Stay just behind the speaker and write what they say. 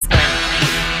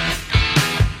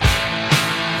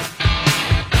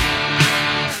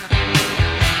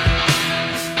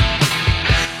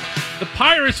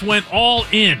Pirates went all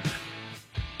in.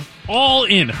 All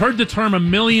in. Heard the term a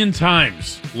million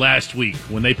times last week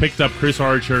when they picked up Chris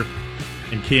Archer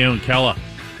and Keone Kela.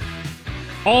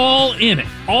 All in it.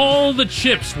 All the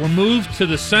chips were moved to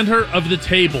the center of the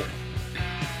table.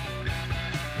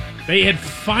 They had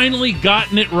finally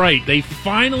gotten it right. They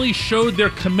finally showed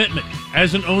their commitment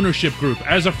as an ownership group,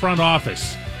 as a front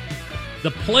office.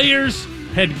 The players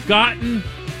had gotten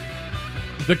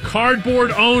the cardboard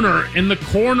owner in the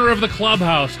corner of the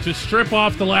clubhouse to strip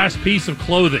off the last piece of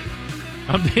clothing.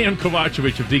 I'm Dan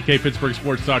Kovacevic of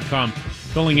DKPittsburghSports.com,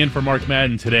 filling in for Mark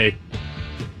Madden today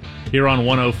here on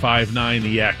 105.9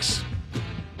 The X.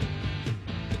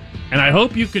 And I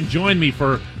hope you can join me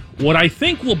for what I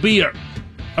think will be a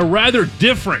rather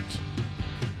different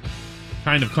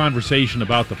kind of conversation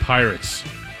about the Pirates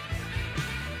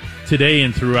today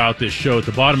and throughout this show. At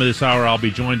the bottom of this hour, I'll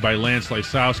be joined by Lance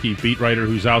Lysowski, beat writer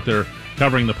who's out there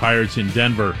covering the Pirates in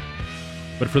Denver.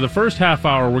 But for the first half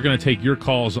hour, we're going to take your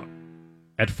calls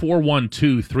at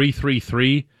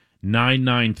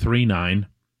 412-333-9939.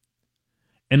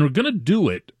 And we're going to do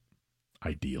it,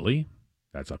 ideally,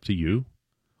 that's up to you,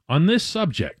 on this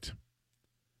subject.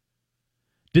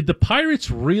 Did the Pirates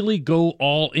really go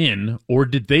all in, or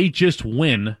did they just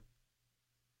win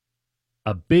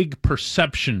a big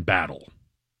perception battle?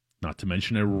 Not to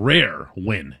mention a rare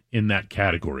win in that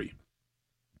category.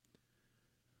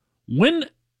 When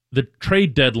the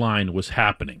trade deadline was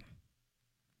happening,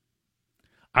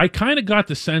 I kind of got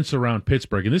the sense around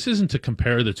Pittsburgh, and this isn't to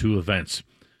compare the two events,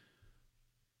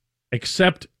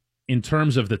 except in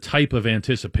terms of the type of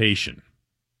anticipation,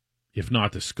 if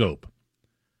not the scope.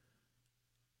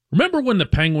 Remember when the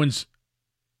Penguins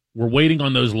were waiting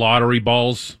on those lottery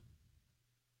balls?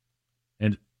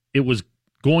 And it was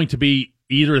going to be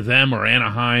either them or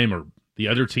Anaheim or the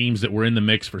other teams that were in the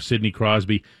mix for Sidney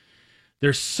Crosby.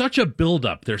 There's such a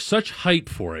buildup. There's such hype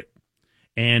for it.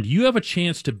 And you have a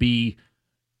chance to be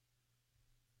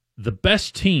the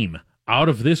best team out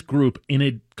of this group in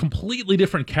a completely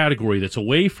different category that's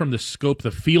away from the scope,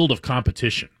 the field of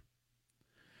competition.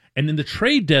 And in the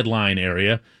trade deadline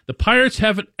area, the Pirates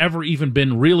haven't ever even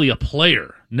been really a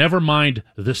player, never mind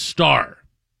the star.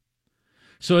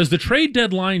 So as the trade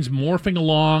deadline's morphing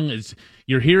along, as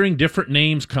you're hearing different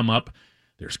names come up,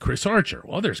 there's Chris Archer.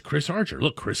 Well, there's Chris Archer.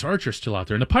 Look, Chris Archer's still out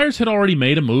there. And the Pirates had already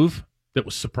made a move that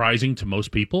was surprising to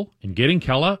most people in getting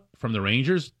Kela from the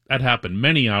Rangers. That happened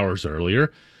many hours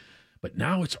earlier. But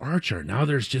now it's Archer. Now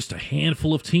there's just a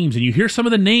handful of teams. And you hear some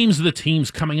of the names of the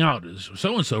teams coming out.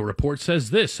 So-and-so report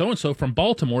says this. So-and-so from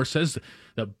Baltimore says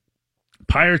the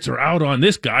Pirates are out on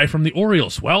this guy from the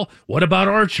Orioles. Well, what about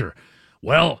Archer?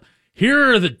 Well,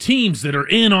 here are the teams that are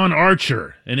in on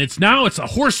Archer. And it's a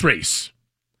horse race.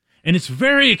 And it's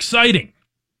very exciting.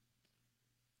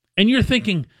 And you're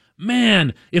thinking,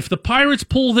 man, if the Pirates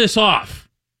pull this off,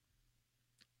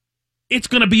 it's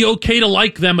going to be okay to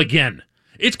like them again.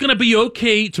 It's going to be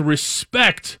okay to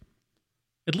respect,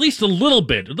 at least a little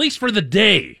bit, at least for the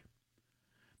day,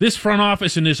 this front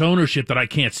office and this ownership that I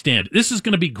can't stand. This is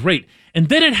going to be great. And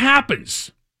then it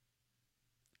happens.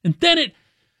 And then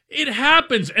it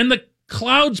happens. And the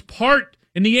clouds part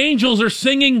and the Angels are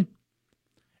singing.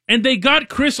 And they got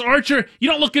Chris Archer. You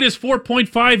don't look at his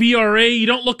 4.5 ERA. You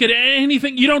don't look at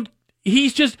anything.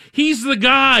 He's the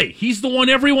guy. He's the one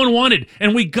everyone wanted.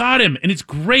 And we got him. And it's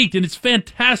great. And it's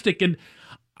fantastic. And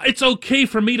it's okay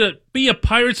for me to be a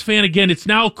Pirates fan again. It's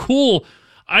now cool.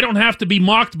 I don't have to be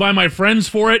mocked by my friends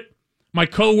for it, my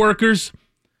coworkers.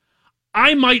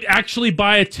 I might actually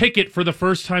buy a ticket for the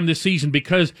first time this season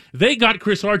because they got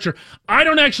Chris Archer. I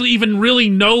don't actually even really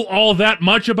know all that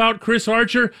much about Chris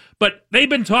Archer, but they've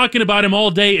been talking about him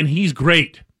all day, and he's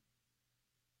great.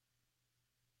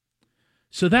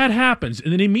 So that happens,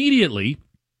 and then immediately,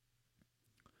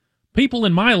 people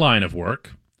in my line of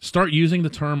work start using the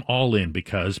term all in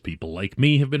because people like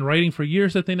me have been writing for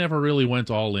years that they never really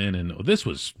went all in, and this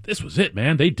was it,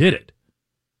 man. They did it.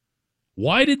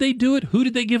 Why did they do it? Who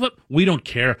did they give up? We don't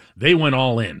care. They went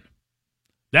all in.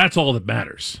 That's all that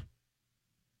matters.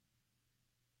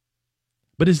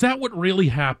 But is that what really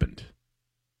happened?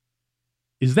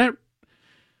 Is that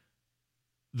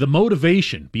the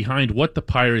motivation behind what the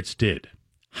Pirates did?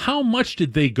 How much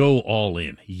did they go all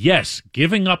in? Yes,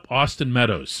 giving up Austin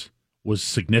Meadows was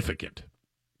significant.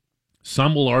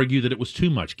 Some will argue that it was too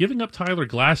much. Giving up Tyler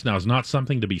Glasnow is not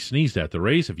something to be sneezed at. The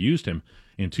Rays have used him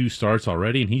in 2 starts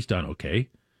already, and he's done okay.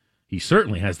 He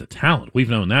certainly has the talent. We've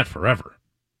known that forever.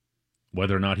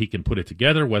 Whether or not he can put it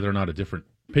together, whether or not a different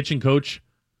pitching coach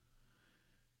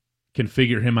can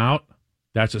figure him out,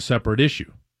 that's a separate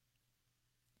issue.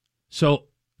 So,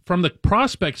 from the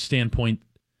prospect standpoint,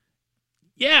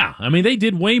 Yeah, I mean, they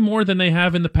did way more than they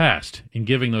have in the past in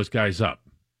giving those guys up.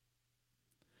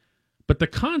 But the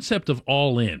concept of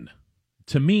all in,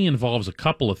 to me, involves a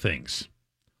couple of things.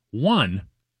 One,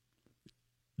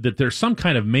 that there's some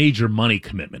kind of major money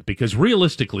commitment, because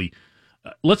realistically,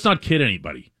 let's not kid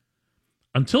anybody.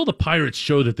 Until the Pirates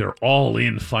show that they're all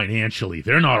in financially,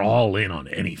 they're not all in on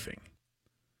anything.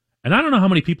 And I don't know how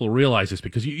many people realize this,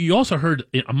 because you also heard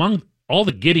among all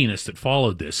the giddiness that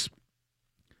followed this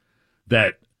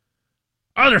that,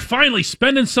 they're finally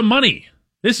spending some money.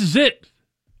 This is it.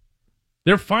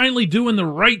 They're finally doing the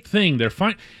right thing.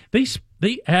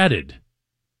 They added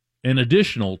an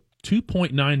additional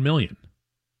 $2.9 million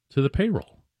to the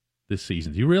payroll this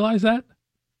season. Do you realize that?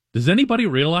 Does anybody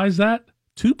realize that?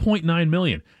 $2.9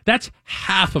 million. That's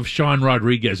half of Sean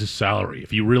Rodriguez's salary,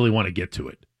 if you really want to get to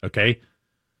it, okay?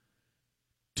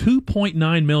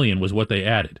 $2.9 million was what they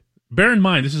added. Bear in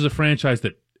mind, this is a franchise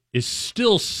that is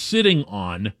still sitting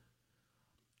on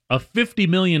a $50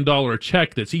 million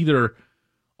check that's either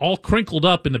all crinkled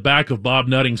up in the back of Bob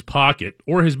Nutting's pocket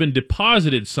or has been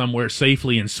deposited somewhere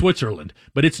safely in Switzerland,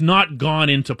 but it's not gone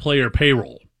into player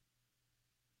payroll.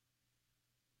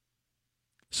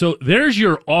 So there's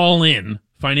your all-in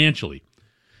financially.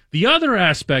 The other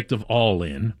aspect of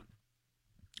all-in,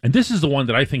 and this is the one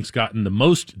that I think's gotten the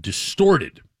most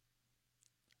distorted,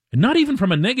 and not even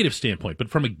from a negative standpoint, but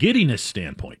from a giddiness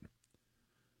standpoint,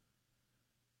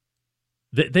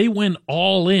 that they went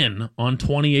all in on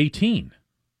 2018.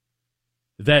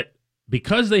 That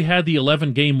because they had the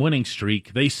 11-game winning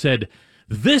streak, they said,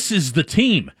 this is the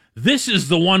team. This is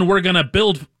the one we're going to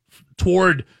build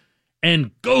toward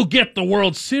and go get the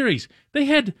World Series. They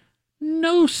had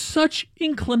no such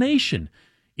inclination.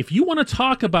 If you want to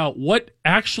talk about what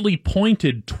actually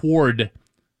pointed toward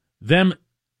them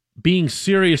being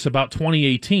serious about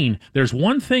 2018, there's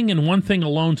one thing and one thing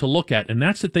alone to look at, and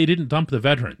that's that they didn't dump the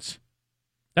veterans.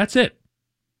 That's it.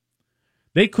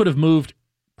 They could have moved,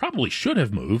 probably should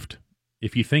have moved,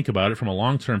 if you think about it from a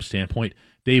long-term standpoint,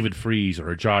 David Freese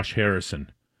or Josh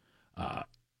Harrison,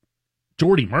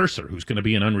 Jordy Mercer, who's going to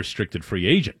be an unrestricted free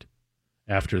agent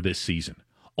after this season.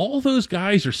 All those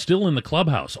guys are still in the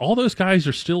clubhouse. All those guys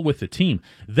are still with the team.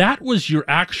 That was your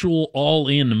actual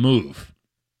all-in move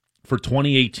for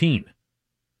 2018.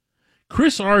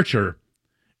 Chris Archer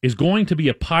is going to be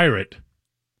a Pirate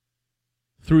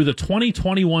through the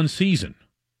 2021 season.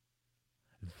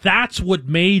 That's what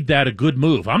made that a good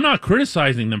move. I'm not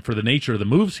criticizing them for the nature of the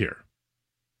moves here.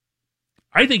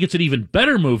 I think it's an even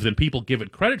better move than people give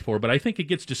it credit for, but I think it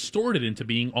gets distorted into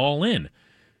being all in.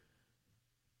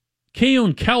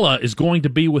 Keone Kela is going to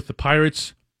be with the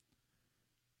Pirates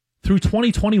through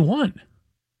 2021.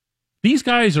 These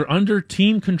guys are under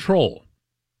team control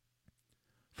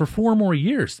for 4 more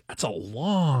years. That's a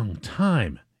long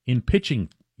time in pitching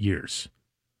years.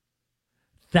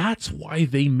 That's why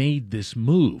they made this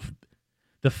move.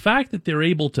 The fact that they're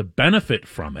able to benefit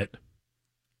from it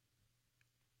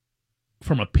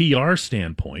from a PR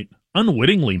standpoint,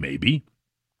 unwittingly maybe,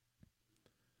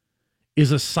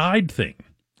 is a side thing.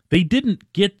 They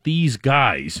didn't get these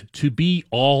guys to be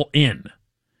all in.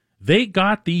 They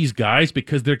got these guys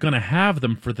because they're going to have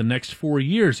them for the next 4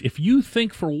 years. If you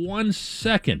think for 1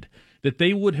 second that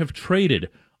they would have traded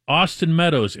Austin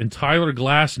Meadows and Tyler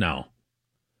Glasnow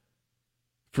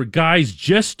for guys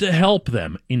just to help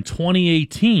them in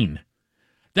 2018,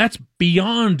 that's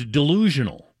beyond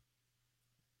delusional.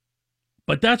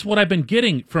 But that's what I've been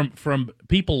getting from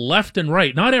people left and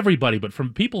right. Not everybody, but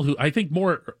from people who I think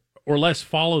more or less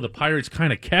follow the Pirates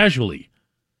kind of casually.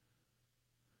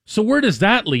 So where does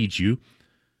that lead you?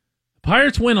 The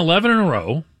Pirates win 11 in a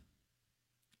row,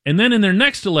 and then in their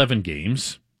next 11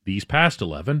 games, these past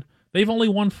 11, they've only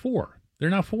won 4. They're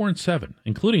now 4-7,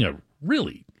 including a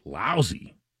really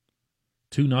lousy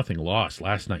 2-0 loss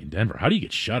last night in Denver. How do you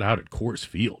get shut out at Coors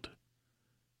Field?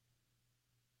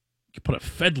 You put a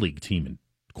Fed League team in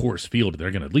Coors Field,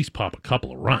 they're going to at least pop a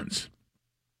couple of runs.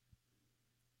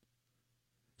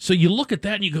 So you look at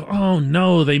that and you go, oh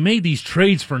no, they made these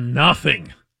trades for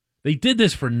nothing. They did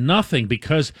this for nothing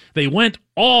because they went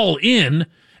all in,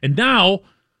 and now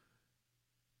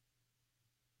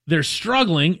they're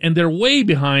struggling and they're way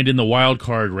behind in the wild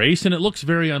card race, and it looks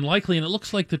very unlikely, and it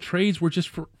looks like the trades were just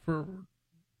for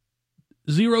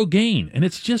zero gain, and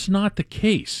it's just not the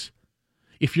case.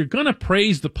 If you're going to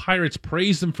praise the Pirates,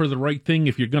 praise them for the right thing.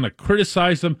 If you're going to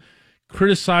criticize them for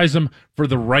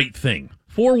the right thing.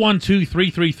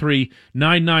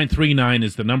 412-333-9939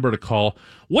 is the number to call.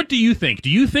 What do you think? Do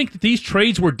you think that these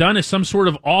trades were done as some sort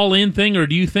of all-in thing, or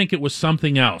do you think it was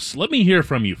something else? Let me hear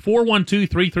from you.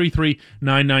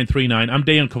 412-333-9939. I'm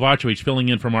Dejan Kovacevic filling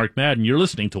in for Mark Madden. You're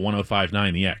listening to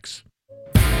 105.9 The X.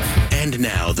 And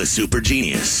now the super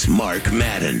genius, Mark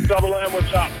Madden. Double M,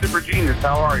 what's up? Super genius,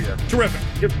 how are you? Terrific.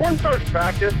 Did porn stars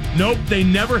practice? Nope, they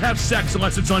never have sex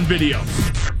unless it's on video.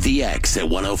 The X at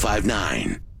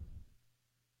 105.9.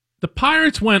 The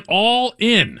Pirates went all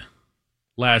in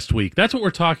last week. That's what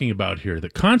we're talking about here. The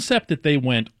concept that they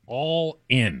went all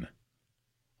in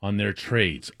on their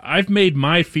trades. I've made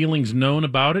my feelings known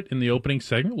about it in the opening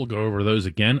segment. We'll go over those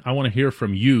again. I want to hear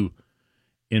from you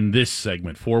in this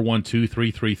segment.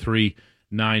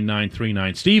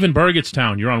 412-333-9939. Steve in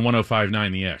Burgettstown, you're on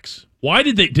 105.9 The X. Why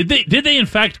did they in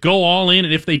fact go all in?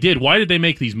 And if they did, why did they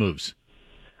make these moves?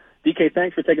 DK,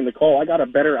 thanks for taking the call. I got a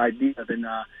better idea than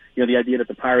the idea that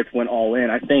the Pirates went all in.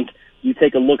 I think you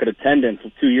take a look at attendance.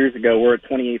 2 years ago, we're at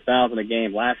 28,000 a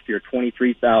game. Last year,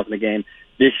 23,000 a game.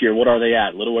 This year, what are they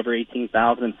at? A little over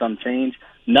 18,000 and some change.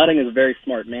 Nutting is a very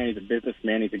smart man. He's a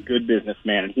businessman. He's a good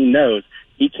businessman, and he knows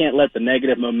he can't let the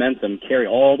negative momentum carry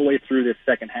all the way through this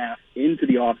second half into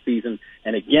the off season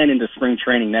and again into spring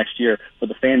training next year, where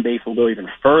the fan base will go even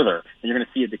further, and you're going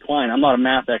to see a decline. I'm not a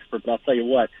math expert, but I'll tell you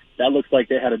what, that looks like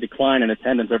they had a decline in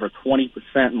attendance over 20%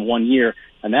 in 1 year,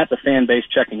 and that's a fan base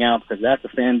checking out, because that's a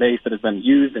fan base that has been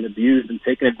used and abused and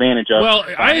taken advantage of. Well,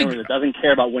 that doesn't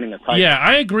care about winning a title. Yeah,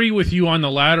 I agree with you on the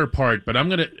latter part, but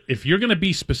if you're gonna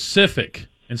be specific,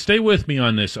 and stay with me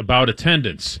on this about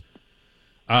attendance,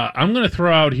 I'm gonna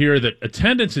throw out here that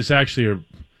attendance is actually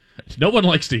no one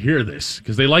likes to hear this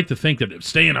because they like to think that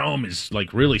staying home is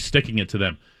like really sticking it to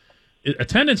them.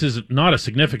 Attendance is not a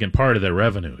significant part of their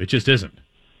revenue. It just isn't.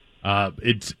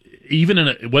 It's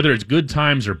even whether it's good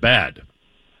times or bad,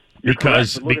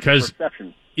 because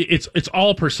it's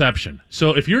all perception.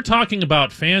 So if you're talking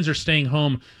about fans are staying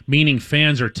home, meaning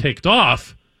fans are ticked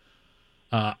off,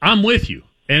 I'm with you.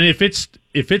 And if it's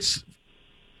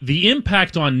the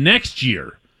impact on next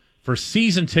year for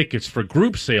season tickets, for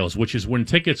group sales, which is when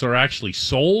tickets are actually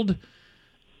sold,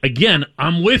 again,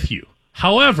 I'm with you.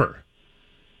 However,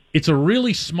 it's a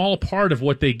really small part of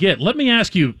what they get. Let me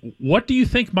ask you, what do you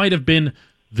think might have been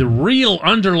the real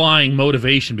underlying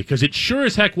motivation? Because it sure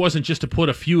as heck wasn't just to put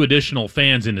a few additional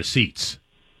fans in the seats.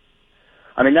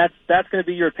 I mean, that's going to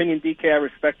be your opinion, DK. I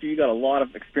respect you. You got a lot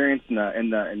of experience in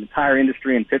the tire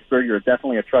industry in Pittsburgh. You're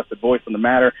definitely a trusted voice on the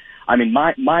matter. I mean,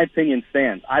 my opinion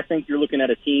stands. I think you're looking at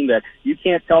a team that you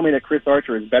can't tell me that Chris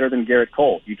Archer is better than Garrett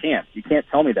Cole. You can't. You can't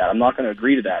tell me that. I'm not going to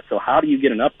agree to that. So how do you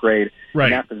get an upgrade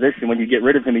in that position when you get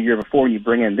rid of him a year before and you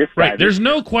bring in this guy? Right. There's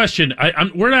no question.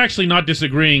 We're actually not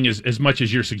disagreeing as much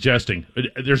as you're suggesting.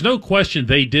 There's no question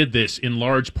they did this in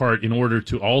large part in order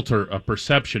to alter a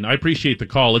perception. I appreciate the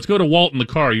call. Let's go to Walt in the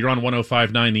car. You're on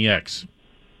 105.9 The X.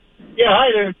 Yeah,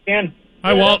 hi there, Dan.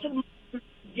 Hi, Walt.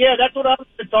 That's what I was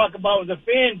going to talk about with the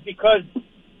fans, because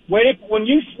when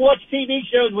you watch TV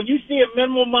shows, when you see a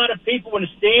minimal amount of people in the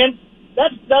stands,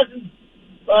 that doesn't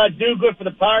do good for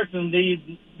the Pirates. And the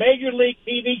major league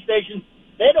TV stations,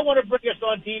 they don't want to bring us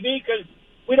on TV because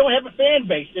we don't have a fan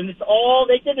base, and it's all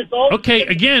they did. It's all okay.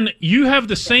 Again, you have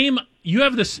the same. You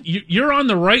have this. You're on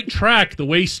the right track the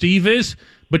way Steve is,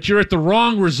 but you're at the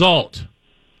wrong result.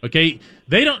 Okay,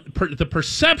 they don't. The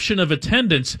perception of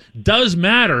attendance does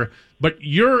matter. But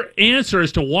your answer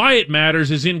as to why it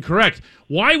matters is incorrect.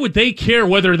 Why would they care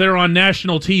whether they're on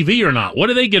national TV or not? What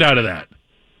do they get out of that?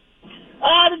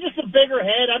 They're just a bigger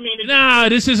head. I mean,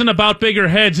 this isn't about bigger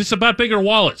heads. It's about bigger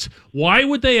wallets. Why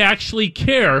would they actually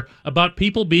care about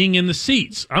people being in the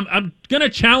seats? I'm going to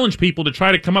challenge people to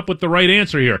try to come up with the right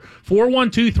answer here.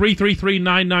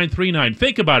 412-333-9939.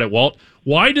 Think about it, Walt.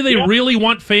 Why do they really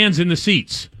want fans in the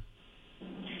seats?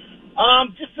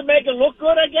 Just to make it look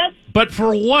good, I guess. But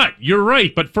for what? You're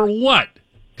right, but for what?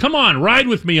 Come on, ride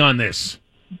with me on this.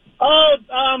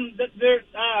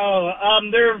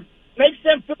 Makes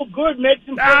them feel good, makes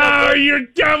them feel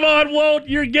come on, Walt,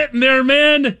 you're getting there,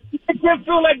 man. Makes them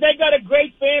feel like they got a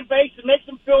great fan base. It makes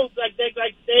them feel like they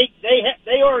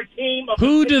are a team.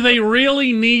 Who do they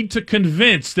really need to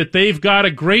convince that they've got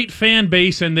a great fan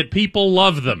base and that people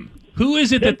love them? Who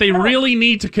is it that they really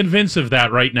need to convince of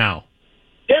that right now?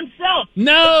 Themselves.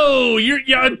 No,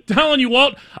 I'm telling you,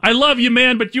 Walt, I love you,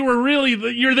 man, but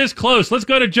you're this close. Let's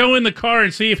go to Joe in the car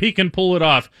and see if he can pull it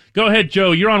off. Go ahead,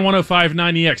 Joe. You're on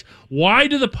 105.9 The X. Why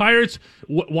do the Pirates,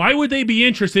 why would they be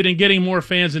interested in getting more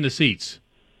fans in the seats?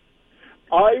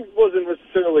 I wasn't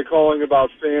necessarily calling about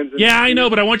fans. I know,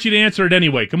 but I want you to answer it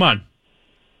anyway. Come on.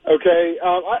 Okay,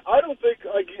 I don't think,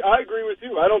 I agree with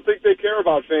you. I don't think they care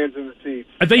about fans in the seats.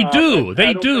 They do,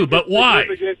 but why?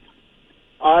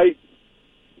 I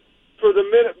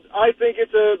think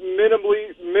it's a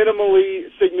minimally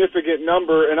significant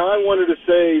number, and I wanted to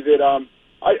say that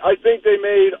I think they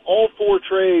made all four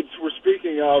trades we're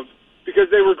speaking of because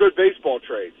they were good baseball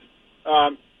trades.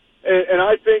 and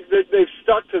I think that they've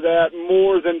stuck to that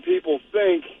more than people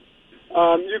think.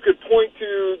 You could point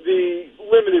to the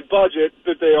limited budget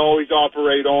that they always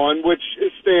operate on, which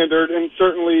is standard and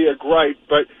certainly a gripe.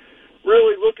 But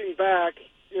really looking back,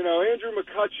 Andrew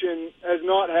McCutchen has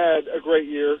not had a great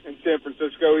year in San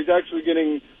Francisco. He's actually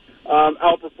getting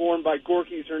outperformed by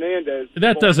Gorkys Hernandez.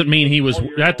 That doesn't mean he was.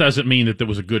 That doesn't mean that there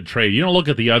was a good trade. You don't look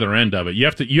at the other end of it. You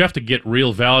have to get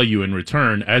real value in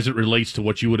return as it relates to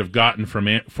what you would have gotten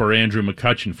for Andrew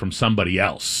McCutchen from somebody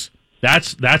else.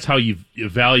 That's how you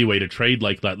evaluate a trade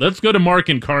like that. Let's go to Mark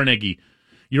in Carnegie.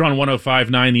 You're on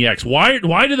 105.9 The X.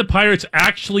 Why do the Pirates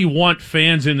actually want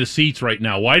fans in the seats right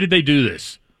now? Why did they do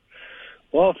this?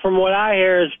 Well, from what I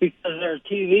hear, it's because their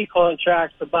TV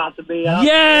contract's about to be up.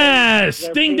 Yes!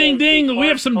 Ding, ding, ding. We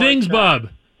have some dings, Bub.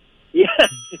 Yes.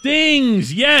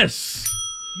 Dings, yes.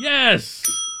 Yes.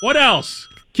 What else?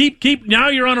 Keep. Now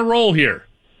you're on a roll here.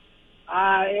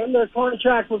 And their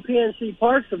contract with PNC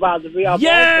Park's about to be up.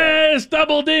 Yes!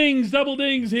 Double dings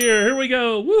here. Here we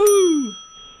go. Woo!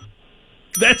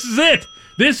 That's it.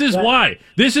 This is why.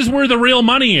 This is where the real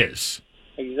money is.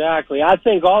 Exactly. I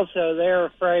think also they're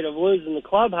afraid of losing the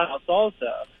clubhouse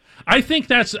also. I think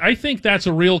that's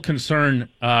a real concern,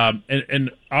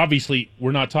 and obviously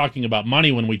we're not talking about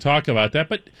money when we talk about that,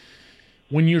 but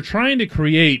when you're trying to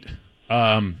create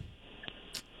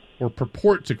or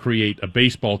purport to create a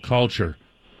baseball culture,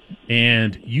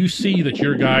 and you see that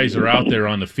your guys are out there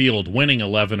on the field winning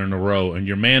 11 in a row, and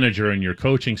your manager and your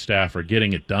coaching staff are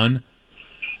getting it done,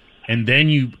 and then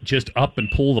you just up and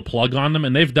pull the plug on them,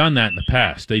 and they've done that in the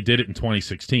past. They did it in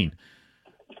 2016.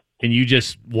 And you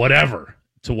just, whatever,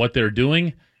 to what they're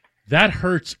doing, that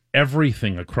hurts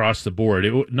everything across the board.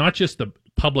 Not just the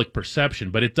public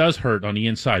perception, but it does hurt on the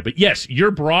inside. But yes,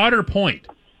 your broader point,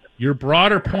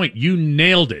 you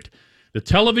nailed it. The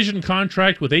television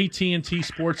contract with AT&T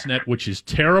Sportsnet, which is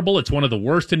terrible, it's one of the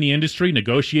worst in the industry,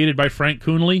 negotiated by Frank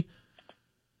Coonley,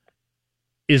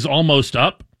 is almost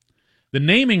up. The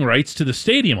naming rights to the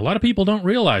stadium, a lot of people don't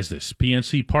realize this.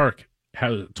 PNC Park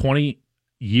has a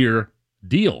 20-year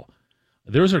deal.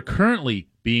 Those are currently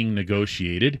being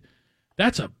negotiated.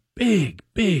 That's a big,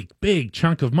 big, big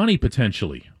chunk of money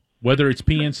potentially, whether it's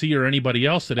PNC or anybody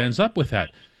else that ends up with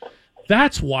that.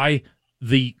 That's why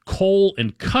the Cole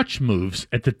and Kutch moves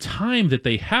at the time that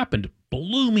they happened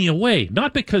blew me away.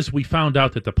 Not because we found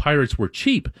out that the Pirates were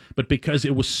cheap, but because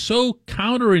it was so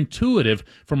counterintuitive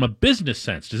from a business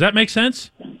sense. Does that make sense?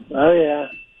 Oh, yeah.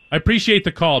 I appreciate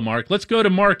the call, Mark. Let's go to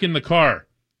Mark in the car.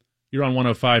 You're on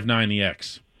 105.9 The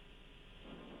X.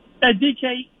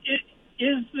 DK,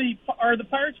 are the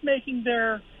Pirates making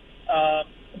their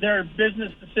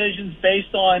business decisions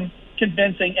based on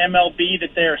convincing MLB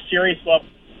that they're serious about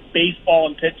baseball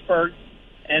in Pittsburgh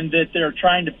and that they're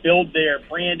trying to build their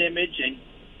brand image and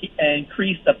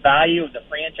increase the value of the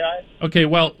franchise? Okay,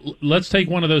 well, let's take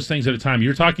one of those things at a time.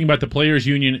 You're talking about the Players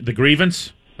Union, the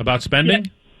grievance about spending?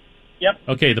 Yep.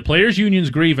 Okay, the Players Union's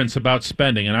grievance about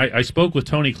spending, and I spoke with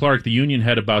Tony Clark, the union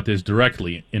head, about this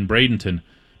directly in Bradenton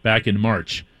back in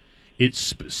March. It's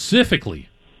specifically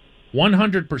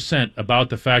 100% about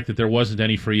the fact that there wasn't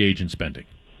any free agent spending.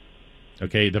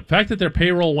 Okay, the fact that their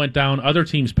payroll went down, other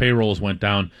teams' payrolls went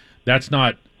down, that's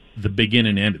not the begin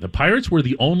and end. The Pirates were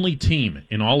the only team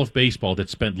in all of baseball that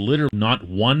spent literally not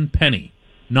one penny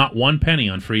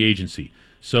on free agency.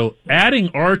 So adding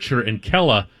Archer and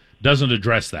Kella doesn't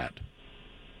address that.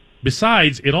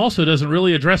 Besides, it also doesn't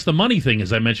really address the money thing,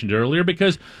 as I mentioned earlier,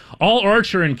 because all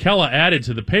Archer and Kella added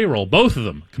to the payroll, both of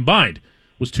them combined,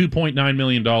 was $2.9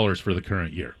 million for the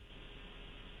current year.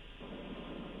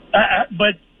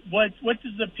 But what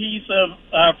does the piece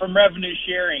of from revenue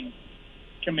sharing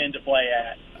come into play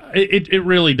at? It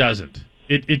really doesn't.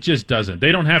 It just doesn't.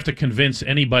 They don't have to convince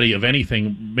anybody of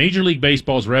anything. Major League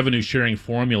Baseball's revenue sharing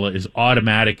formula is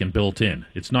automatic and built in.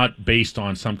 It's not based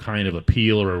on some kind of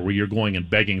appeal or where you're going and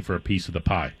begging for a piece of the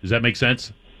pie. Does that make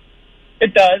sense?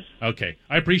 It does. Okay.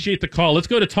 I appreciate the call. Let's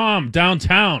go to Tom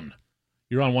downtown.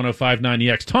 You're on 105.9 The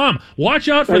X. Tom, watch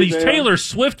out for these Taylor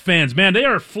Swift fans, man. They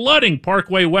are flooding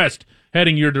Parkway West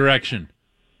heading your direction.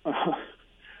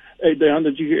 Hey, Dan,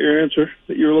 did you get your answer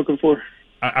that you were looking for?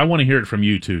 I want to hear it from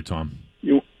you, too, Tom.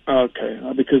 Okay,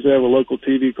 because they have a local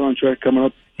TV contract coming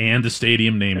up. And the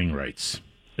stadium naming rights.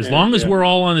 As long as we're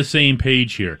all on the same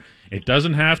page here, it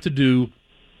doesn't have to do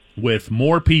with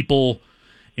more people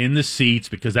in the seats,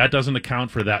 because that doesn't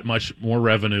account for that much more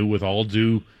revenue, with all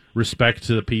due respect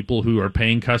to the people who are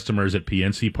paying customers at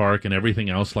PNC Park and everything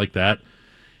else like that.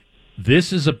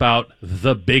 This is about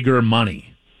the bigger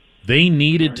money. They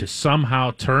needed to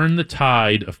somehow turn the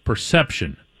tide of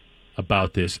perception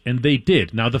about this, and they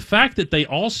did. Now, the fact that they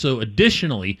also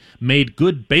additionally made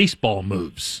good baseball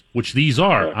moves, which these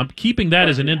are, I'm keeping that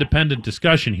as an independent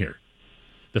discussion here.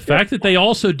 The fact that they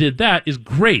also did that is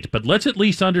great, but let's at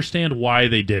least understand why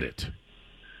they did it.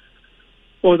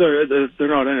 Well, they're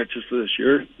not in it just for this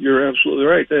year. You're absolutely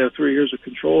right. They have 3 years of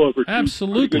control over two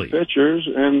absolutely good pitchers,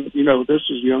 and this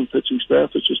is a young pitching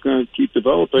staff that's just going to keep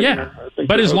developing. Yeah,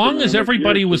 but as long as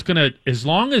everybody was going to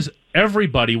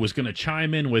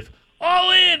chime in with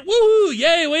all in, woohoo,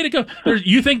 yay, way to go.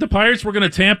 You think the Pirates were going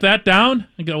to tamp that down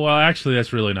and go, well, actually,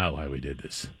 that's really not why we did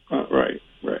this. Right.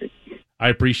 I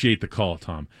appreciate the call,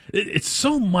 Tom. It's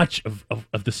so much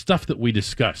of the stuff that we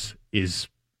discuss is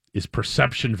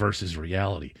perception versus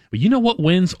reality. But you know what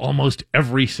wins almost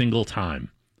every single time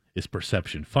is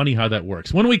perception. Funny how that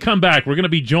works. When we come back, we're going to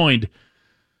be joined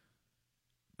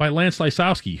by Lance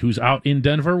Lysowski, who's out in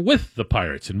Denver with the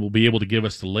Pirates, and will be able to give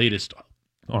us the latest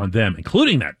on them,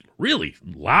 including that really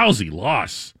lousy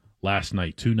loss last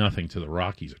night, 2-0 to the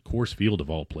Rockies at Coors Field of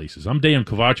all places. I'm Dejan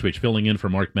Kovacevic filling in for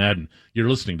Mark Madden. You're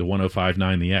listening to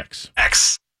 105.9 The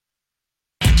X.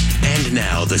 And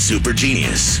now the super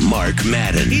genius, Mark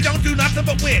Madden. He don't do nothing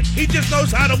but win. He just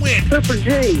knows how to win. Super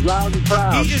G, loud and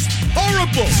proud. He is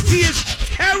horrible. He is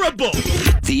terrible.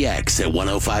 The X at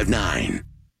 105.9.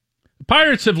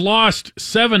 Pirates have lost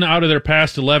 7 out of their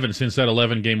past 11 since that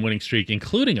 11-game winning streak,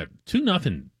 including a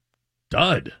 2-0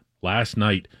 dud last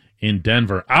night in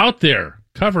Denver. Out there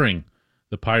covering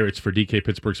the Pirates for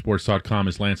DKPittsburghSports.com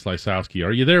is Lance Lysowski.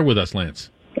 Are you there with us, Lance?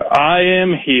 I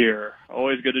am here.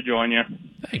 Always good to join you.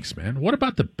 Thanks, man. What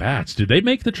about the Bats? Did they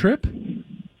make the trip?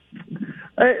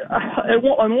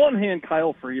 On one hand,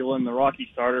 Kyle Freeland, the Rocky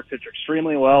starter, pitched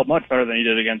extremely well, much better than he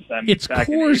did against them. It's back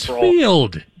Coors in April.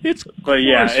 Field. It's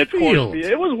Coors Field.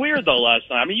 It was weird though last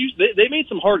night. I mean, they made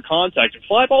some hard contact.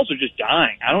 Fly balls are just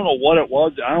dying. I don't know what it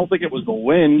was. I don't think it was the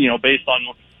wind, based on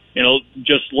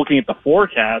just looking at the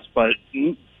forecast. But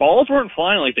balls weren't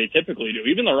flying like they typically do.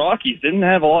 Even the Rockies didn't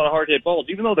have a lot of hard hit balls,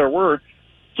 even though there were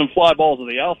some fly balls in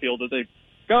the outfield that they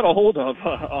got a hold of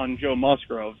on Joe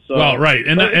Musgrove. So, well, right,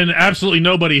 and absolutely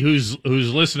nobody who's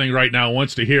listening right now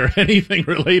wants to hear anything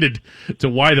related to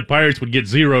why the Pirates would get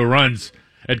 0 runs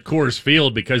at Coors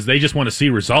Field, because they just want to see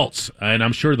results, and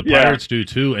I'm sure the Pirates do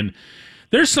too. And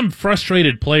there's some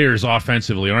frustrated players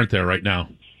offensively, aren't there, right now?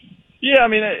 Yeah, I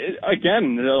mean,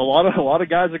 again, a lot of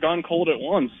guys have gone cold at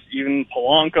once. Even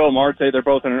Polanco, Marte, they're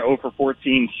both in an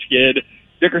 0-for-14 skid.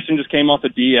 Dickerson just came off the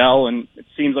DL, and it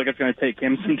seems like it's going to take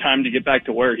him some time to get back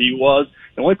to where he was.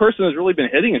 The only person that's really been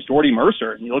hitting is Jordy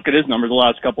Mercer, and you look at his numbers the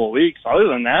last couple of weeks. Other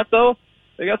than that, though,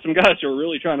 they got some guys who are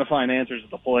really trying to find answers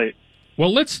at the plate.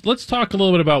 Well, let's talk a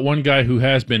little bit about one guy who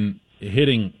has been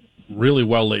hitting really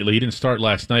well lately. He didn't start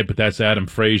last night, but that's Adam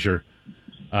Frazier.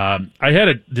 I had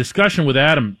a discussion with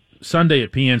Adam Sunday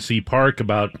at PNC Park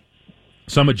about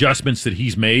some adjustments that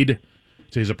he's made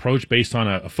to his approach based on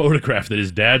a photograph that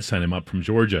his dad sent him up from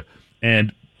Georgia,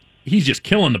 and he's just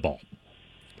killing the ball.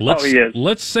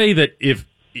 Let's say that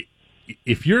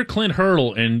if you're Clint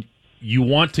Hurdle and you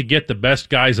want to get the best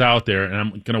guys out there, and I'm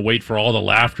going to wait for all the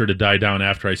laughter to die down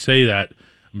after I say that,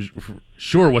 I'm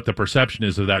sure what the perception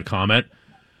is of that comment,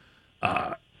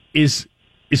 is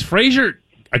Frazier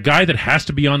a guy that has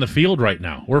to be on the field right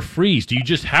now, or Freeze? Do you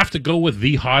just have to go with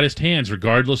the hottest hands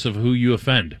regardless of who you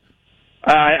offend?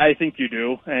 I think you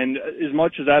do, and as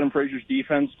much as Adam Frazier's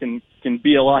defense can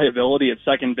be a liability at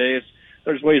second base,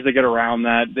 there's ways to get around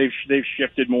that. They've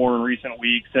shifted more in recent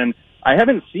weeks, and I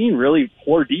haven't seen really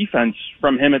poor defense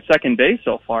from him at second base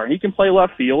so far. He can play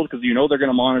left field because they're going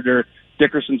to monitor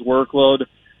Dickerson's workload,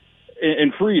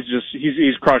 and Freeze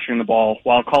he's crushing the ball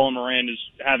while Colin Moran is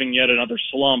having yet another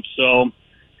slump. So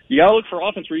you got to look for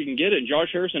offense where you can get it. And Josh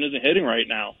Harrison isn't hitting right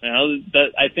now.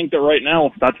 I think that right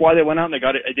now, that's why they went out and they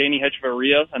got a Danny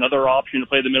Hechavarria, another option to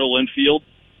play the middle infield.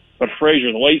 But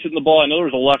Frazier, the way he's hitting the ball, I know there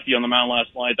was a lefty on the mound last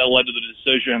night that led to the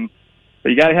decision. But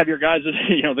you got to have your guys that,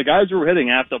 the guys who are hitting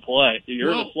have to play.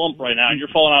 You're in a slump right now. You're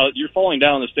falling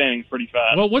down the standings pretty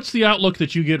fast. Well, what's the outlook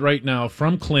that you get right now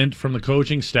from Clint, from the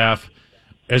coaching staff,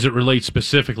 as it relates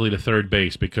specifically to third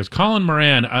base? Because Colin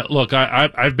Moran,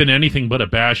 I've been anything but a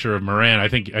basher of Moran. I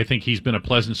think he's been a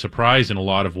pleasant surprise in a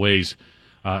lot of ways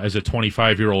as a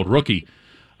 25-year-old rookie.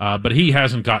 But he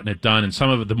hasn't gotten it done, and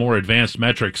some of the more advanced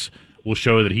metrics will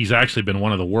show that he's actually been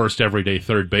one of the worst everyday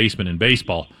third basemen in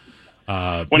baseball.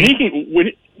 When he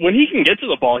can get to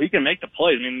the ball, he can make the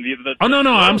plays. I mean,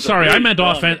 no, I'm sorry. I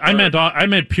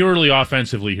meant purely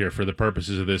offensively here for the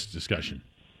purposes of this discussion.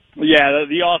 Yeah,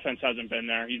 the offense hasn't been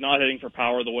there. He's not hitting for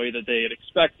power the way that they had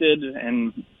expected,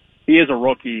 and he is a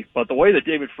rookie. But the way that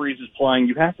David Freese is playing,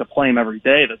 you have to play him every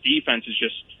day. The defense is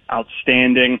just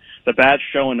outstanding. the bat's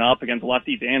showing up against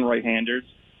lefties and right-handers.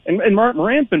 And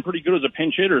Moran's been pretty good as a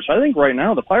pinch hitter, so I think right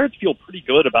now the Pirates feel pretty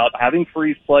good about having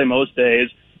Freese play most days,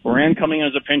 Moran coming in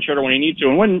as a pinch hitter when he needs to,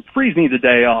 and when Freese needs a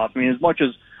day off. I mean, as much as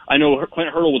I know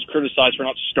Clint Hurdle was criticized for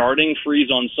not starting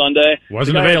Freese on Sunday,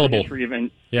 wasn't available. Aside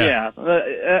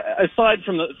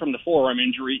from the forearm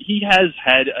injury, he has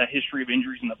had a history of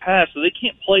injuries in the past, so they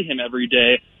can't play him every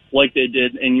day like they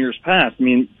did in years past. I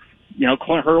mean,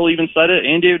 Clint Hurdle even said it,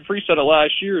 and David Freese said it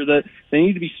last year, that they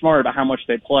need to be smart about how much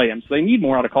they play him. So they need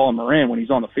more out of Colin Moran when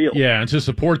he's on the field. Yeah, and to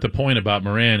support the point about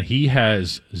Moran, he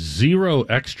has 0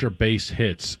 extra base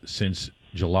hits since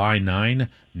July 9,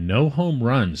 no home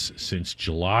runs since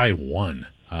July 1.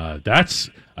 That's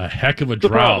a heck of a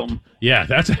drought. Yeah,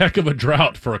 that's a heck of a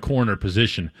drought for a corner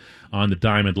position on the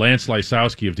diamond. Lance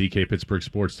Lysowski of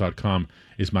DKPittsburghSports.com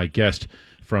is my guest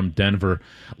from Denver.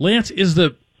 Lance, is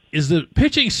the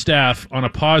pitching staff, on a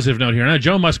positive note here, and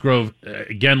Joe Musgrove,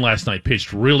 again last night,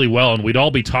 pitched really well, and we'd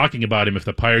all be talking about him if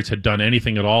the Pirates had done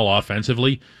anything at all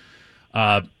offensively.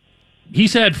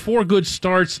 He's had 4 good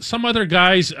starts. Some other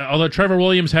guys, although Trevor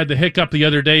Williams had the hiccup the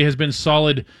other day, has been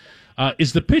solid.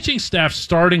 Is the pitching staff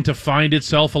starting to find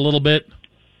itself a little bit?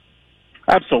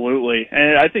 Absolutely.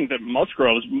 And I think that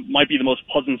Musgrove might be the most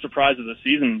pleasant surprise of the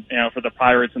season, for the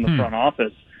Pirates in the front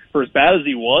office. For as bad as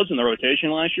he was in the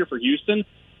rotation last year for Houston,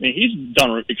 I mean, he's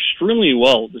done extremely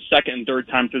well the second and third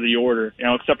time through the order,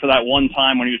 except for that one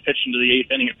time when he was pitching to the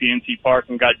 8th inning at PNC Park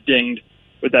and got dinged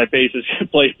with that bases.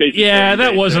 Yeah,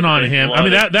 that wasn't on him. I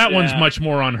mean, that one's much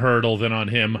more on Hurdle than on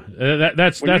him.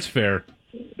 That's fair.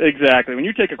 Exactly. When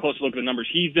you take a closer look at the numbers,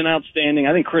 he's been outstanding.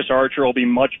 I think Chris Archer will be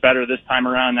much better this time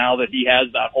around now that he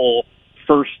has that whole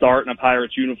first start in a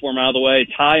Pirates uniform out of the way.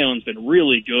 Tyone's been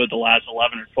really good the last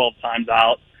 11 or 12 times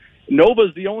out.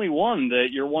 Nova's the only one that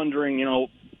you're wondering,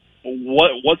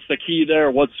 what's the key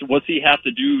there? What's he have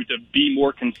to do to be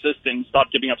more consistent and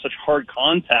stop giving up such hard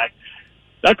contact?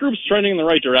 That group's trending in the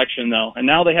right direction, though, and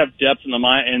now they have depth in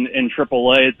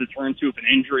AAA to turn to if an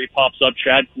injury pops up.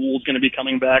 Chad Kuhl's going to be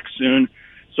coming back soon,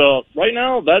 so right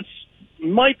now that's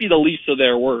might be the least of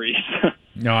their worries.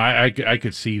 No, I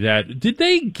could see that. Did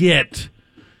they get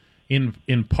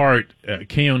in part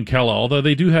Keon Kela, although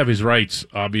they do have his rights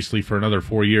obviously for another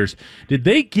 4 years? Did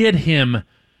they get him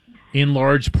in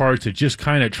large part to just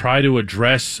kind of try to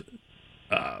address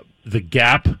the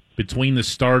gap between the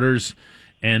starters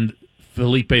and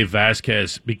Felipe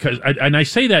Vasquez? Because, I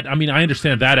say that, I mean, I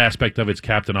understand that aspect of it's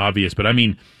Captain Obvious, but I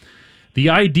mean, the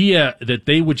idea that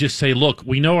they would just say, look,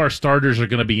 we know our starters are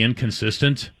going to be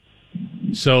inconsistent,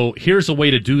 so here's a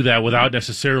way to do that without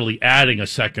necessarily adding a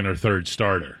second or third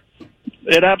starter.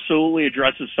 It absolutely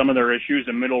addresses some of their issues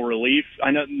in middle relief.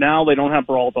 I know now they don't have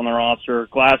Brault on their roster.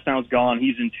 Glasnow's gone.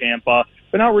 He's in Tampa.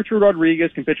 But now Richard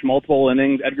Rodriguez can pitch multiple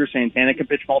innings. Edgar Santana can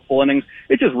pitch multiple innings.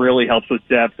 It just really helps with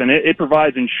depth, and it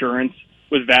provides insurance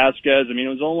with Vasquez. I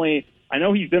mean, I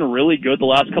know he's been really good the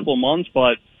last couple of months,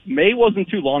 but May wasn't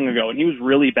too long ago, and he was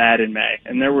really bad in May.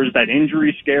 And there was that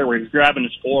injury scare where he was grabbing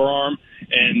his forearm,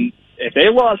 and if they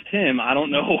lost him, I don't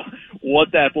know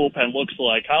what that bullpen looks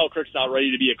like. Kyle Crick's not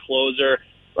ready to be a closer.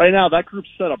 Right now, that group's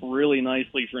set up really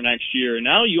nicely for next year.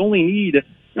 Now you only need,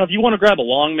 if you want to grab a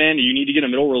long man, you need to get a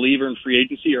middle reliever in free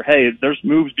agency, or hey, there's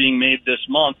moves being made this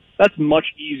month. That's much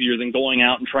easier than going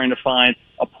out and trying to find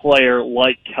a player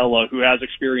like Kela who has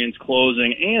experience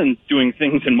closing and doing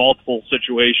things in multiple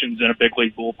situations in a big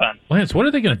league bullpen. Lance, what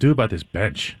are they going to do about this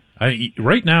bench?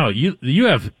 Right now, you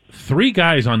have 3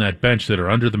 guys on that bench that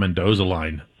are under the Mendoza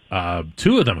line.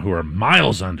 2 of them who are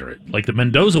miles under it. Like the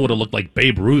Mendoza would have looked like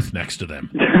Babe Ruth next to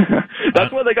them.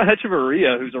 That's why they got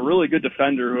Hechavarria, who's a really good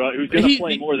defender who's going to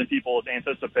play more than people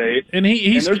anticipate. And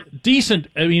he's decent.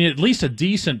 I mean, at least a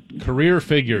decent career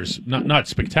figures. Not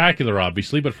spectacular,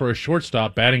 obviously, but for a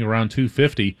shortstop batting around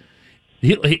 250.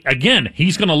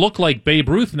 He's going to look like Babe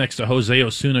Ruth next to Jose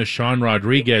Osuna, Sean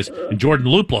Rodriguez, and Jordan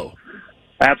Luplow.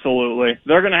 Absolutely.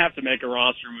 They're going to have to make a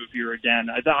roster move here again.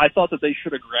 I thought that they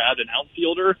should have grabbed an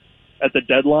outfielder at the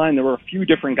deadline. There were a few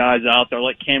different guys out there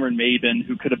like Cameron Maben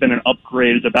who could have been an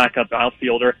upgrade as a backup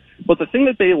outfielder. But the thing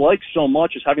that they like so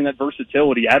much is having that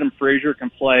versatility. Adam Frazier can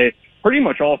play pretty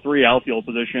much all 3 outfield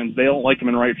positions. They don't like him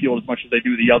in right field as much as they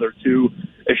do the other 2.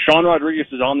 If Sean Rodriguez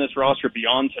is on this roster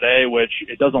beyond today, which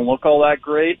it doesn't look all that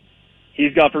great,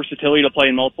 he's got versatility to play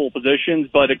in multiple positions,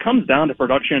 but it comes down to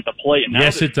production at the plate. And now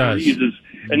yes, it does.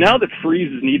 And now that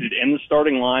Freese is needed in the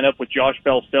starting lineup with Josh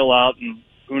Bell still out, and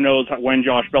who knows when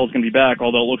Josh Bell's going to be back,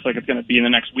 although it looks like it's going to be in the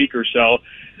next week or so,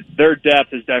 their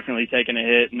depth has definitely taken a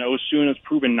hit. And Osuna's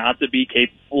proven not to be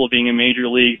capable of being a major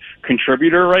league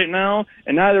contributor right now,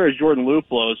 and neither is Jordan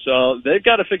Luplow. So they've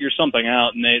got to figure something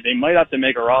out, and they might have to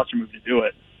make a roster move to do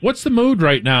it. What's the mood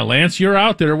right now, Lance? You're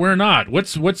out there. We're not.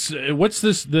 What's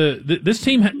this? This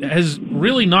team has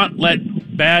really not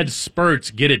let bad spurts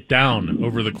get it down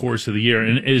over the course of the year.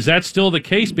 And is that still the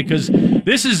case? Because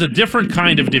this is a different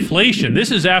kind of deflation. This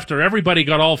is after everybody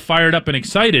got all fired up and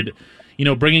excited,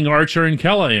 bringing Archer and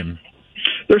Kella in.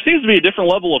 There seems to be a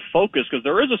different level of focus because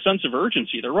there is a sense of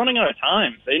urgency. They're running out of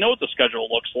time. They know what the schedule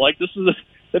looks like.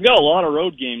 They've got a lot of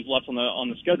road games left on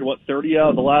the schedule. What, 30 out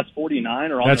of the last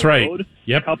 49 are on the road?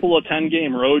 Yep. A couple of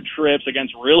 10-game road trips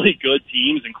against really good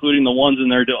teams, including the ones in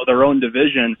their own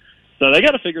division. So they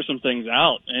got to figure some things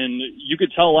out. And you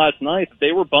could tell last night that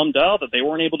they were bummed out that they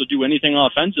weren't able to do anything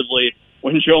offensively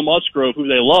when Joe Musgrove, who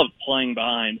they loved playing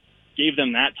behind, gave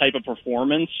them that type of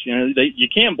performance. You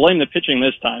can't blame the pitching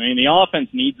this time. I mean, the offense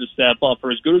needs to step up.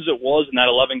 For as good as it was in that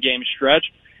 11-game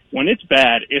stretch, when it's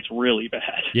bad, it's really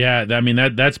bad. Yeah, I mean,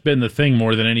 that's been the thing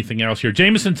more than anything else here.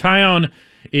 Jameson Taillon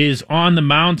is on the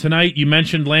mound tonight. You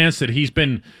mentioned, Lance, that he's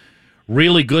been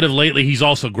really good of lately. He's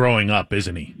also growing up,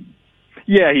 isn't he?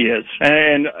 Yeah, he is.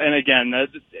 And again,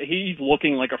 he's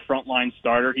looking like a frontline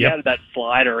starter. He added that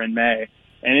slider in May,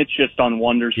 and it's just done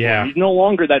wonders for him. He's no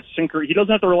longer that sinker. He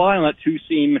doesn't have to rely on that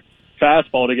two-seam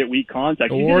fastball to get weak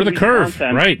contact. Or the curve,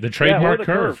 right, the trademark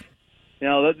curve.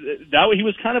 That he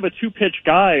was kind of a two-pitch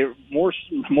guy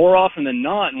more often than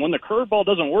not. And when the curveball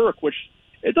doesn't work, which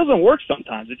it doesn't work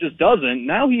sometimes, it just doesn't.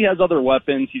 Now he has other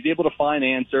weapons. He's able to find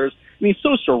answers. I mean, he's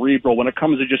so cerebral when it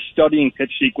comes to just studying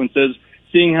pitch sequences,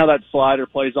 seeing how that slider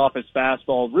plays off his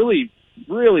fastball. Really,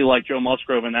 really like Joe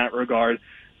Musgrove in that regard.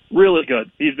 Really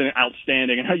good. He's been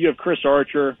outstanding. And how you have Chris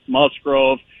Archer,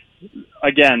 Musgrove.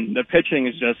 Again, the pitching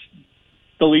is just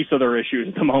the least of their issues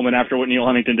at the moment after what Neil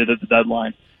Huntington did at the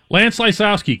deadline. Lance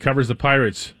Lysowski covers the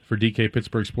Pirates for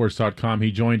DKPittsburghSports.com.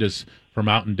 He joined us from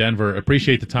out in Denver.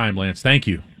 Appreciate the time, Lance. Thank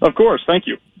you. Of course. Thank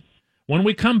you. When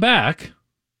we come back,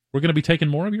 we're going to be taking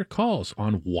more of your calls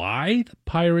on why the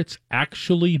Pirates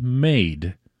actually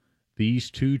made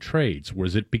these two trades.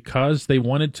 Was it because they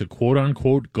wanted to,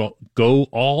 quote-unquote, go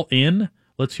all in?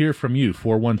 Let's hear from you,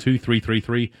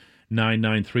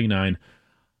 412-333-9939.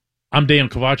 I'm Dan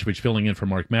Kovacevic filling in for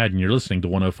Mark Madden. You're listening to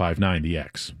 105.9 The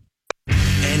X.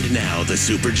 And now the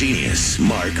super genius,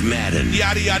 Mark Madden.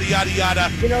 Yada, yada, yada,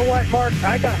 yada. You know what, Mark?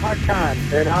 I got a hard time,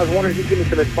 and I was wondering if you could give me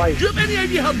some advice. Do you have any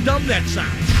idea how dumb that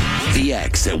sounds? The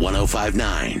X at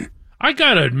 105.9. I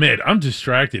got to admit, I'm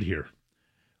distracted here.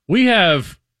 We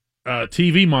have a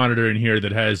TV monitor in here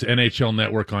that has NHL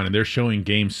Network on, and they're showing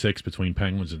Game 6 between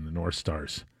Penguins and the North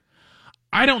Stars.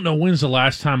 I don't know when's the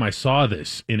last time I saw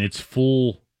this in its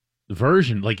full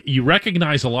version. Like, you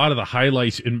recognize a lot of the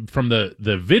highlights from the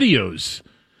videos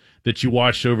that you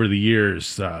watched over the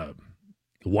years.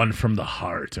 One from the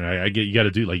heart, and you got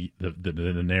to do like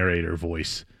the narrator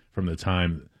voice from the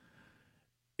time.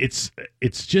 It's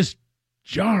just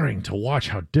jarring to watch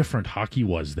how different hockey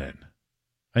was then.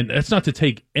 And that's not to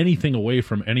take anything away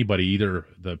from anybody, either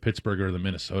the Pittsburgh or the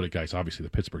Minnesota guys. Obviously, the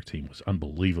Pittsburgh team was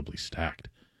unbelievably stacked.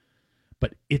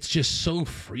 But it's just so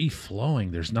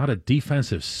free-flowing. There's not a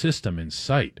defensive system in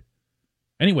sight.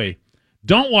 Anyway,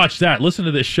 don't watch that. Listen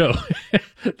to this show.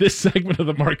 This segment of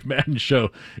the Mark Madden Show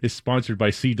is sponsored by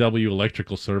CW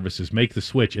Electrical Services. Make the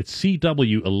switch at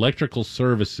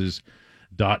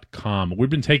CWElectricalServices.com. We've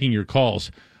been taking your calls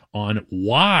on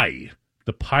why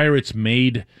the Pirates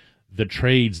made the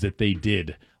trades that they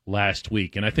did last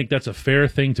week. And I think that's a fair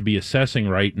thing to be assessing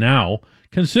right now,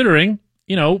 considering,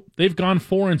 they've gone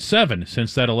 4-7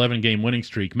 since that 11-game winning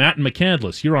streak. Matt and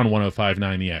McCandless, you're on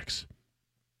 105.9 The X.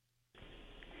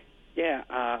 Yeah,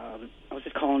 I was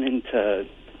just calling in to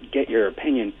get your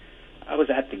opinion. I was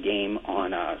at the game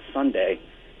on Sunday,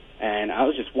 and I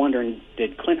was just wondering,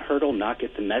 did Clint Hurdle not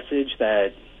get the message that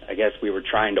I guess we were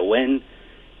trying to win?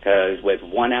 Because with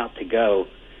one out to go,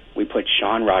 we put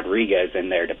Sean Rodriguez in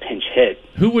there to pinch hit.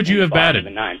 Who would you have batted?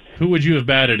 Who would you have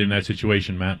batted in that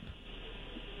situation, Matt?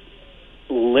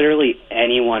 Literally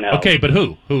anyone else. Okay, but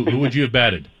who? Who would you have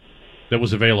batted that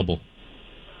was available?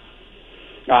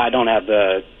 I don't have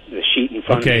the sheet in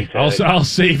front of me. Okay, I'll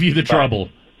save you the trouble.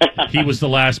 He was the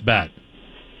last bat.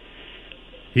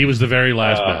 He was the very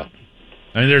last bat.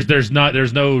 I mean, there's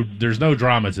no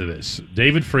drama to this.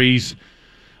 David Freese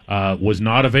was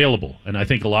not available, and I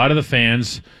think a lot of the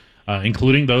fans,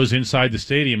 including those inside the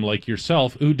stadium like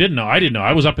yourself, who didn't know. I didn't know.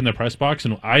 I was up in the press box,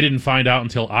 and I didn't find out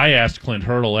until I asked Clint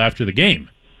Hurdle after the game.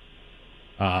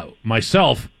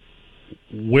 Myself,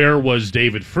 where was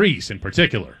David Freese in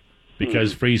particular?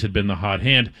 Because Freese had been the hot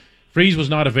hand. Freese was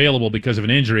not available because of an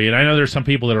injury, and I know there's some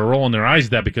people that are rolling their eyes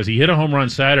at that because he hit a home run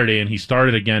Saturday and he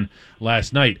started again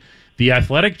last night. The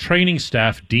athletic training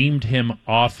staff deemed him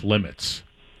off limits.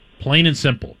 Plain and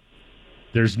simple.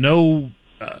 There's no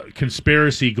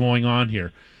conspiracy going on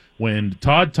here. When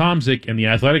Todd Tomczyk and the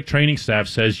athletic training staff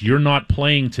says you're not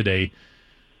playing today,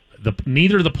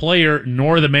 neither the player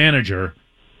nor the manager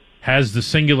has the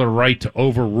singular right to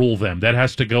overrule them. That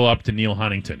has to go up to Neil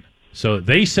Huntington. So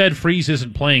they said Freese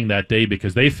isn't playing that day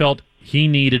because they felt he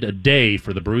needed a day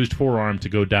for the bruised forearm to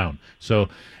go down. So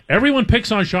everyone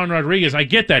picks on Sean Rodriguez. I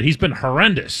get that. He's been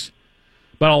horrendous.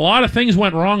 But a lot of things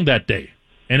went wrong that day.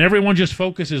 And everyone just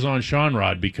focuses on Sean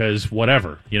Rod because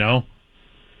whatever, you know?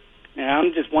 Yeah,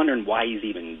 I'm just wondering why he's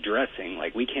even dressing.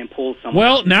 Like, we can't pull someone.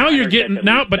 Well, now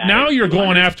you're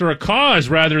going after a cause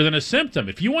rather than a symptom.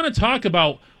 If you want to talk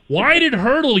about why did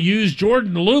Hurdle use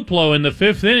Jordan Luplow in the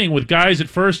 5th inning with guys at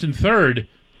first and third,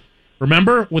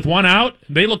 remember, with one out,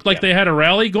 they looked like they had a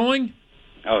rally going?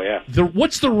 Oh, yeah.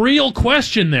 What's the real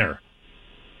question there?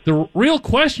 The real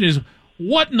question is,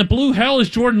 what in the blue hell is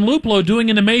Jordan Luplow doing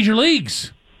in the major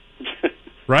leagues?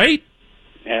 Right?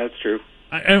 Yeah, that's true.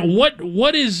 And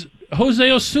what is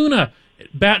Jose Osuna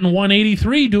batting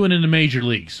 183 doing in the major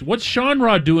leagues? What's Sean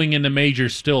Rod doing in the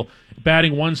majors still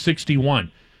batting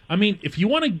 161? I mean, if you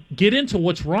want to get into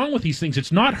what's wrong with these things,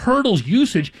 it's not Hurdle's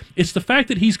usage. It's the fact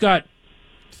that he's got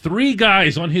 3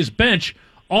 guys on his bench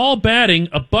all batting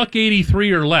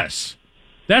 $183 or less.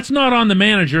 That's not on the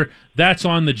manager. That's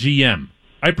on the GM.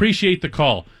 I appreciate the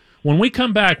call. When we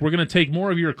come back, we're going to take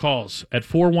more of your calls at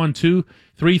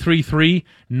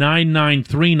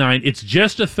 412-333-9939. It's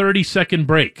just a 30-second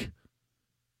break.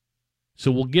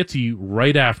 So we'll get to you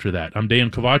right after that. I'm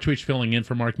Dan Kovacevic filling in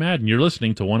for Mark Madden. You're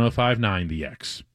listening to 105.9 The X.